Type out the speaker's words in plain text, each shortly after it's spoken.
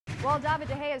While David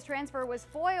De Gea's transfer was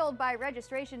foiled by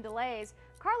registration delays,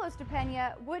 Carlos de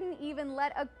Pena wouldn't even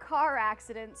let a car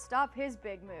accident stop his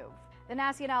big move. The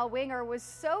Nacional winger was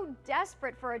so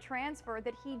desperate for a transfer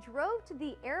that he drove to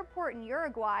the airport in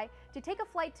Uruguay to take a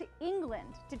flight to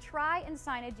England to try and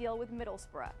sign a deal with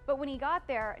Middlesbrough. But when he got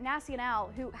there,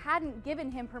 Nacional, who hadn't given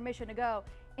him permission to go,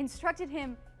 instructed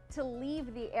him to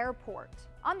leave the airport.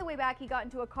 On the way back, he got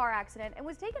into a car accident and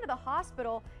was taken to the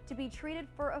hospital to be treated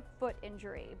for a foot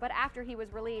injury. But after he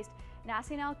was released,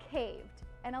 Nacional caved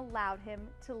and allowed him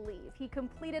to leave. He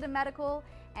completed a medical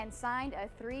and signed a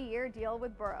 3-year deal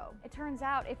with Borough. It turns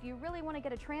out if you really want to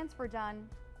get a transfer done,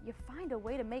 you find a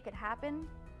way to make it happen,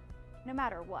 no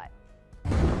matter what.